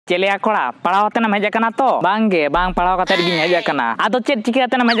चलेया कोड़ा पढ़ाव तेना हेज कना तो बांगे बांग पढ़ाव कते गिन हेज कना आदो चेद चिका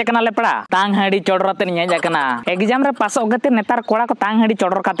तेना हेज कना लेपड़ा तांग हाड़ी चोडर तेन हेज कना एग्जाम रे पास गते नेतार कोड़ा को तांग हाड़ी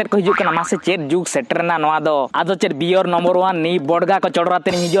चोडर कते को हिजुक कना मासे चेद जुग सेटरना नोआ दो आदो चेद बियर नंबर 1 नी बोडगा को चोडर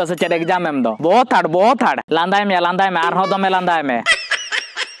तेन हिजो से चेद एग्जाम एम दो बहुत हाड़ लांदाय में आर दमे लांदाय में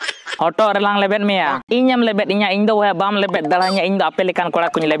ऑटो रेलांग लेबेट मिया इñam लेबेट इña इन दो बाम लेबेट दड़ाña इन दो आपे लेकान कोड़ा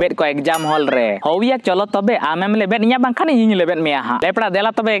कुñ लेबेट को एग्जाम हॉल रे होविया चलो तबे आमेम लेबेट इña बांखान इñ लेबेट मिया हा लेपड़ा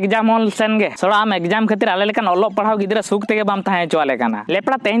देला तबे एग्जाम हॉल सेन गे सोड़ा आम एग्जाम खातिर आले लेकान ओलो पढ़ाव गिदरा सुख तेगे बाम ताहे चोले काना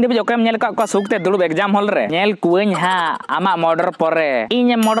लेपड़ा तेहिं देबे ओकेम नेल का सुख ते दुड़ुब एग्जाम हॉल रे नेल कुñ हा आमा मॉडर परे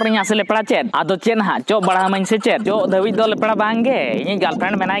इñ मॉडर इña से लेपड़ा चेद आदो चेन हा चो बड़ा मन से चेद चो धवी दो लेपड़ा बांगे इñ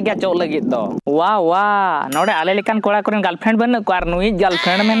गर्लफ्रेंड मेनाय गया चो लगित दो वाह नोडे आले लेकान कोड़ा कोरेन गर्लफ्रेंड बन को are Nooyi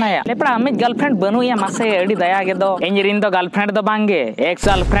girlfriend मेनाया लेपड़ा Amit girlfriend बनु या मासे अड़ी दया गे दो इंजरिन दो गर्लफ्रेंड दो बांगे एक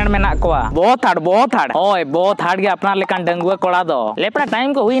गर्लफ्रेंड मेना कोआ बहुत हाड़ ओय बहुत हाड़ गे अपना लेकान डंगुआ कोड़ा दो लेपड़ा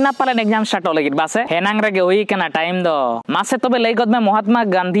टाइम को हुई ना पालन एग्जाम स्टार्ट हो लगित बासे हेनांग रे गे हुई कना टाइम दो मासे तबे लई गद में महात्मा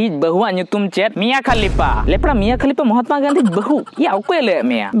गांधी बहुआ नुतुम चेत मिया खलीफा लेपड़ा मिया खलीफा महात्मा गांधी बहु या ओके ले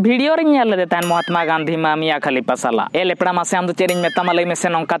मिया वीडियो रे नेल देतान महात्मा गांधी मा मिया खलीफा सला ए लेपड़ा मासे आम दो चेरिन मेता लई में से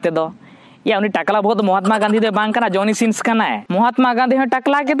नोंकाते दो या उनी टाकला बहुत महात्मा गांधी दे बांग कना जॉनी सिंस कना है महात्मा गांधी हो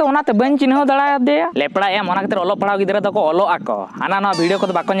टाकला के तो ओनाते बन चिन्ह दड़ा दे लेपड़ा ए मना खातिर ओलो पढ़ाव गिदरा दको ओलो आको हाना ना वीडियो को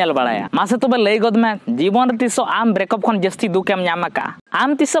बाको नेल बड़ाया मासे तो लई गद में जीवन तिसो आम ब्रेकअप खन जस्ती दुकेम न्यामका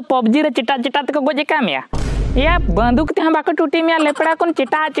आम तिसो पबजी रे चिटा तको गोजे कामिया या बंदूक ते हम बाको टूटी मिया लेपड़ा कोन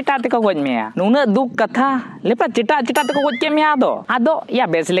चिटा तको गोज मिया नुना दुख कथा लेपड़ा चिटा तको गोज के मिया आदो या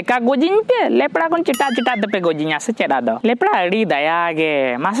बेस लेका गोजिन पे लेपड़ा कोन चिटा ते पे गोजिया से चेदा दो लेपड़ा अड़ी दया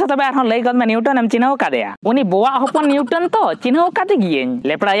गे मासे तबे आर लई गद में न्यूटन एम चिन्ह कादेया उनी बुआ हपन न्यूटन तो चिन्ह काते गियेन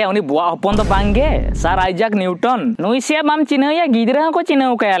लेपड़ा या उनी बुआ हपन तो बांगे सर आइजैक न्यूटन नुई से बाम चिन्ह या गिदरा को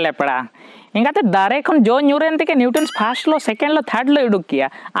चिन्ह कया लेपड़ा इंगाते दारे खन जो न्यूरेन ते के न्यूटन फर्स्ट लो सेकंड लो थर्ड लो उडुक किया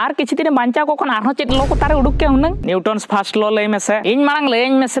आर किछि दिन बांचा को खन आरो चेत लो को तारे उडुक के हुन न्यूटन फर्स्ट लो लई में से इन मांग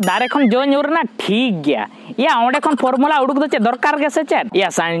लेइन में से दारे खन जो न्यूरना ठीक गया या ओंडे खन फार्मूला उडुक दो चे दरकार गे से चेत या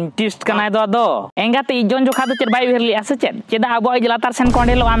साइंटिस्ट कनाय दो एंगाते इजोन जो खादो चेत बाई भेरली आसे चेत चेदा अबो जलातार सेन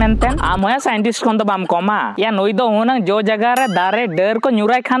कोंडे लो आमेनतेन आम या साइंटिस्ट खन तो बाम कोमा या नोई दो हुन जो जगह रे दारे डर को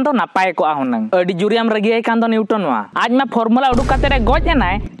न्यूराय खान दो नापाय को हुन अडी जुरियम रगिय खान दो न्यूटन वा आज मा फार्मूला उडुक काते रे गोज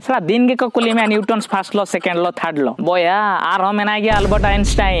नाय सला दिन गे को कुली में न्यूटन फर्स्ट लो सेकंड लो थर्ड लो बोया आर हो मेना गया अल्बर्ट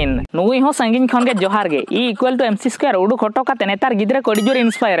आइंस्टाइन नुई हो संगिन खन के जोहार गे E = mc² उडु खटो का नेतार गिदरे को जोर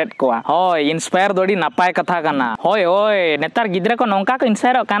इंस्पायरेट को होय इंस्पायर दोडी नापाय कथा कना होय नेतार गिदरे को नोंका को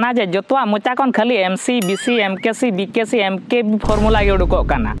इंस्पायर कना जे जतवा मोचा कोन खाली MC BC MKC BKC MKB formula गे उडुको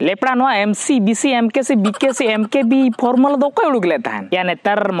कना लेपड़ा no MC BC MKC BKC MKB formula दो को उडुक लेता है या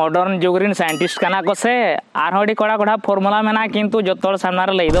नेतार मॉडर्न जुगरिन साइंटिस्ट कना को से आर होडी कोड़ा फार्मूला मेना किंतु जतोर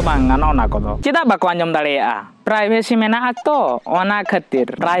सामनार लई दो बांगानो ना को दो चिदा बाको आंजम दाड़ेया प्राइवेसी मेना तो ओना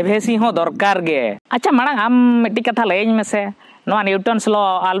खातिर प्राइवेसी हो दरकार गे अच्छा मांग आम मिट्टी कथा लईन में से नोआ Newton's law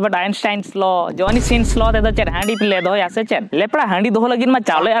Albert Einstein law Johnny Sins law दे चेद हांडी प्ले दो या से चेद लेपड़ा हांडी दो लगिन मा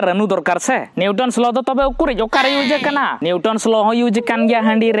चावले और रनु दरकार से न्यूटन्स लॉ दो तबे उकुरी ओकारे यूज कना न्यूटन्स लॉ हो यूज कान गया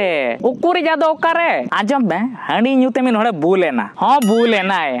हांडी रे उकुरी जा दो ओकारे आजम बे हांडी न्यूते मिन होड़े बुलेना हां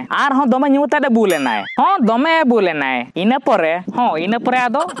बुलेनाय आर हां दमे न्यूते दे बुलेनाय हां दमे बुलेनाय इने परे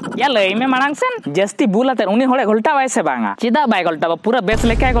आदो या लई में मांग सेन जस्ती बुलाते उनी होड़े घोल्टा वाय से बांगा चिदा बाय घोल्टा पूरा बेस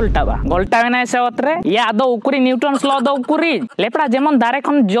लेके घोल्टा वेनाय से ओतरे या आदो उकुरी न्यूटन्स लॉ दो उकुरी लेपड़ा जेमन दारे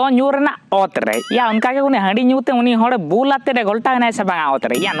खन जो न्यूरना ओत रे या उनका के उनी हांडी न्यूते उनी होड़े बुलाते रे घोल्टा वेनाय से बांगा ओत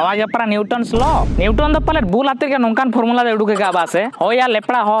रे या नोआ गे परा न्यूटन्स लॉ न्यूटन दो पले बुलाते के नोंकान फार्मूला दे उडुके का बासे हो या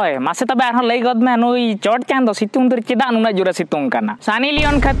लेपड़ा होय मासे तबे आर लई गद में नुई चोट चांद दो सितुंग दर चिदा नुना जुरे सितुंग काना सानी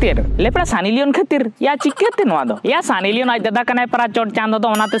लियोन खातिर लेपड़ा सानी लियोन खातिर या चिकेते नोआ दो या सानी लियोन आज दादा कने परा चोट चांद दो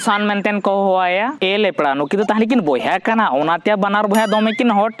ओनाते सान मेंटेन को होया ए लेपड़ा नुकी तो ताहली किन बोया काना ओनाते बनार बोया दोमे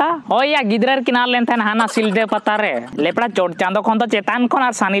किन होटा हो या गिदरार किनार लेन थान हाना सिलदे पतारे लेपड़ा चोट चांद खन तो चेतान खन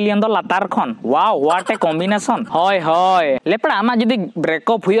और सानी लियोन दो लातार खन वाओ व्हाट ए कॉम्बिनेशन होय लेपड़ा आमा जदी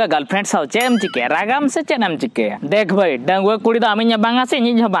ब्रेकअप हुआ गर्लफ्रेंड साव चेम चिके रागाम से चेनम चिके देख भाई डंगुआ कुड़ी दो आमिन बांगा से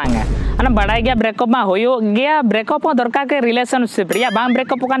इनि बांगा अना बड़ाई गया ब्रेकअप मा होयो गया ब्रेकअप हो दरकार के रिलेशनशिप या बांग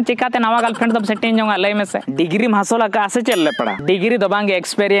ब्रेकअप कान चिकाते नवा गर्लफ्रेंड दब सेटिंग जोंगा लई में से डिग्री मासोला का से चल लेपड़ा डिग्री दो बांगे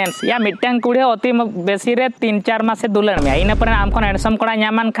एक्सपीरियंस या मिटन कुड़ी अति बेसी रे 3-4 मास से दुलन में इने पर आम खन एडसम कोड़ा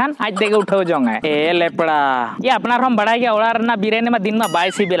न्यामान खान आज देगे उठाव जोंगा ए लेपड़ा या अपनार हम बड़ाई गया ओड़ा रना बिरेने में दिन में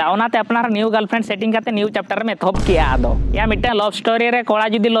 22 बिला ओनाते अपनार न्यू गर्लफ्रेंड सेटिंग करते न्यू चैप्टर में थोप किया आदो या मिटन लव स्टोरी रे कोड़ा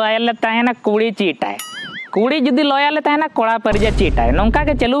जुदी लॉयल लेता है ना कुड़ी चीटाय कुड़ी जुदी लॉयल लेता है ना कोड़ा परिजा चीटाय नोंका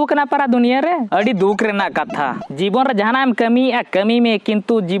के चलू कना पारा दुनिया रे अड़ी दुख रेना कथा जीवन रे जहाना कमी में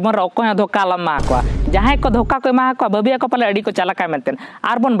किंतु जीवन रे ओको धोखा लम्मा को जहां को धोखा को मा को बबिया को पले अड़ी को चलाका मेंतेन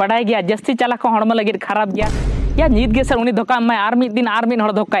आर बन बड़ाई गया जस्ती चला को हड़म लगी खराब गया या नीत गे सर उनी धोखा एमाय आर मिद दिन आर मिद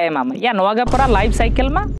हड़ धोखा एमाम या नोवा गे पूरा लाइफ साइकिल मा